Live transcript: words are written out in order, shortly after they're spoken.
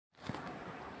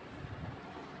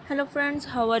Hello friends,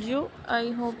 how are you? I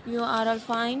hope you are all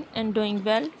fine and doing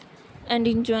well and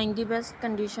enjoying the best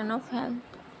condition of health.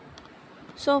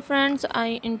 So friends,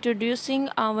 I introducing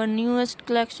our newest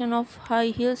collection of high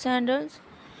heel sandals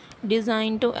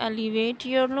designed to elevate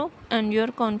your look and your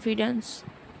confidence.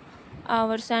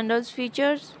 Our sandals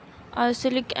features a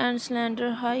sleek and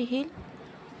slender high heel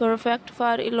perfect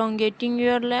for elongating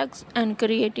your legs and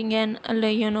creating an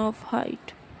illusion of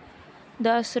height.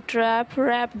 The strap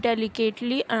wraps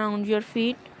delicately around your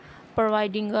feet,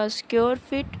 providing a secure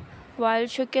fit while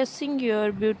showcasing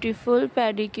your beautiful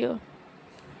pedicure.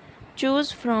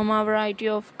 Choose from a variety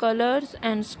of colors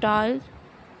and styles,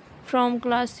 from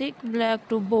classic black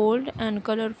to bold and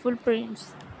colorful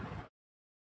prints.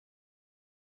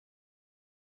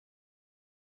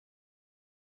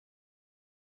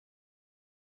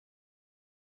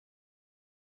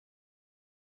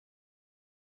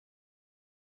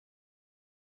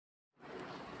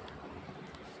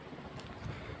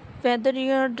 Whether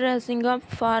you're dressing up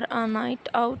for a night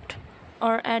out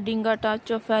or adding a touch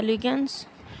of elegance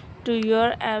to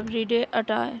your everyday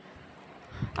attire,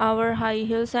 our high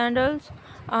heel sandals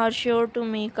are sure to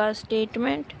make a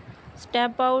statement.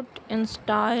 Step out in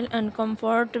style and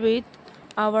comfort with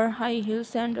our high heel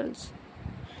sandals.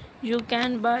 You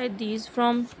can buy these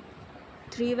from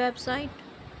three websites: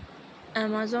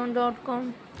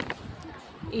 Amazon.com,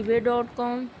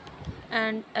 eBay.com,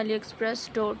 and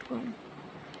AliExpress.com.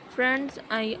 Friends,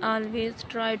 I always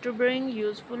try to bring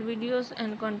useful videos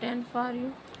and content for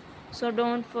you. So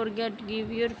don't forget to give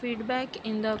your feedback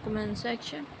in the comment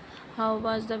section. How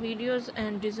was the videos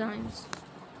and designs?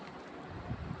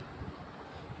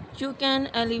 You can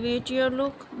elevate your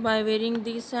look by wearing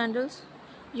these sandals.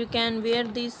 You can wear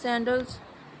these sandals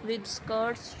with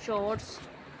skirts, shorts,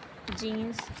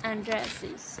 jeans and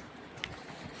dresses.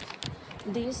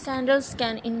 These sandals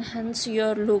can enhance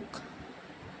your look.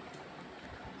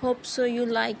 Hope so you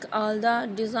like all the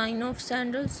design of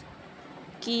sandals.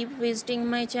 Keep visiting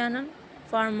my channel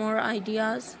for more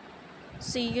ideas.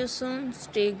 See you soon.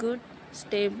 Stay good.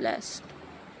 Stay blessed.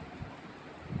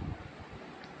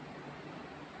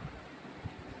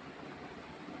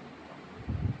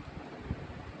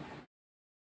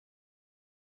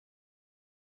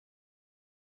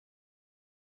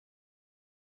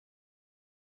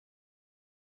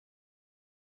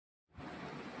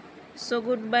 So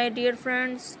goodbye dear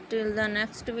friends. Till the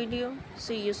next video.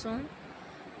 See you soon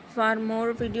for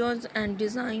more videos and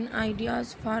design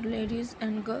ideas for ladies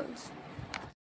and girls.